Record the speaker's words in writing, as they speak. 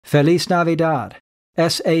Feliz Navidad,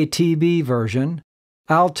 Satb version,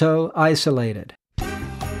 Alto isolated.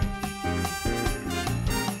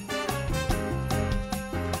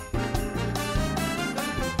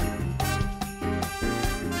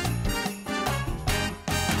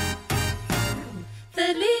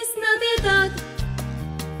 Feliz Navidad,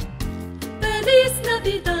 Feliz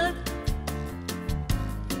Navidad,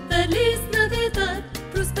 Feliz Navidad,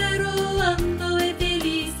 próspero año y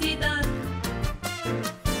felicidad.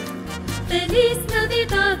 Feliz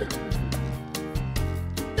Navidad,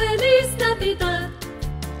 Feliz Navidad,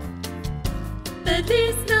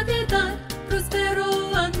 Feliz Navidad, próspero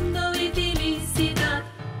año y felicidad.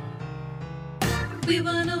 We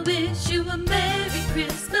wanna wish you a Merry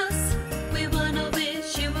Christmas. We wanna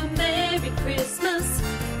wish you a Merry Christmas.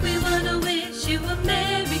 We wanna wish you a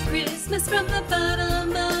Merry Christmas from the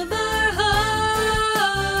bottom of our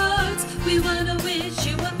hearts. We wanna wish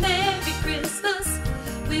you a Merry Christmas.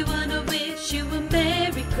 We wanna wish you a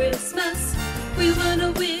Merry Christmas. We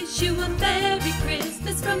wanna wish you a Merry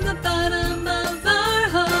Christmas from the bottom of our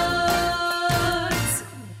hearts.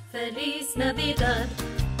 Feliz Navidad,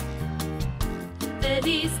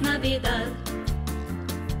 Feliz Navidad,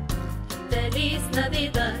 Feliz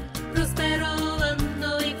Navidad, próspero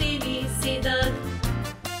año y felicidad.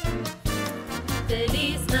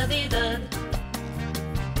 Feliz Navidad,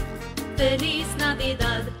 Feliz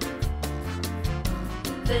Navidad,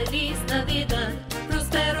 Feliz Navidad,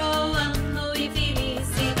 próspero año y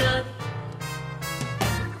felicidad.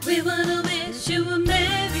 We wanna wish you a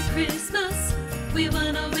Merry Christmas. We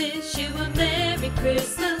wanna wish you a Merry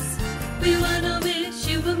Christmas. We wanna wish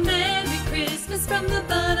you a Merry Christmas from the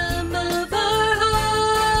bottom of our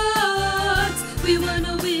hearts. We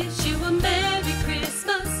wanna wish you a Merry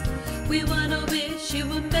Christmas. We wanna wish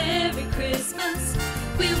you a Merry Christmas.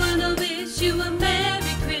 We wanna wish you a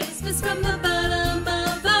Merry Christmas from the bottom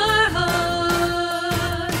of our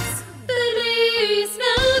hearts. Feliz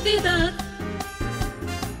Navidad,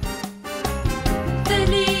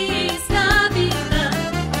 Feliz Navidad,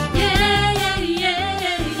 yeah, yeah,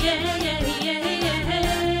 yeah, yeah, yeah, yeah,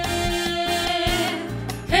 yeah.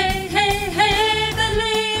 Hey, hey, hey,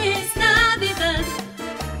 Feliz Navidad,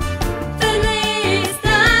 Feliz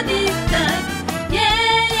Navidad,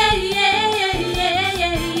 yeah, yeah, yeah, yeah, yeah,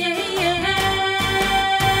 yeah,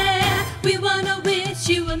 yeah. We wanna wish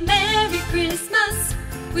you a Merry Christmas.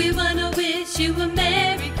 We wanna wish you a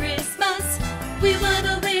Merry Christmas. We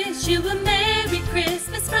wanna wish you a Merry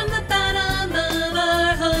Christmas from the bottom of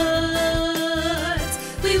our hearts.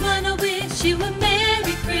 We wanna wish you a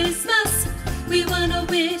Merry Christmas. We wanna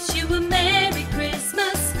wish you a Merry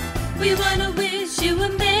Christmas. We wanna wish you a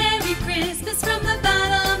Merry Christmas from the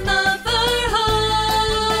bottom of our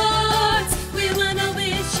hearts. We wanna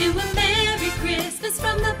wish you a Merry Christmas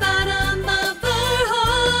from the bottom of our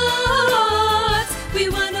hearts. We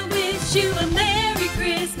wanna wish you a Merry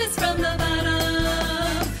Christmas from the bottom.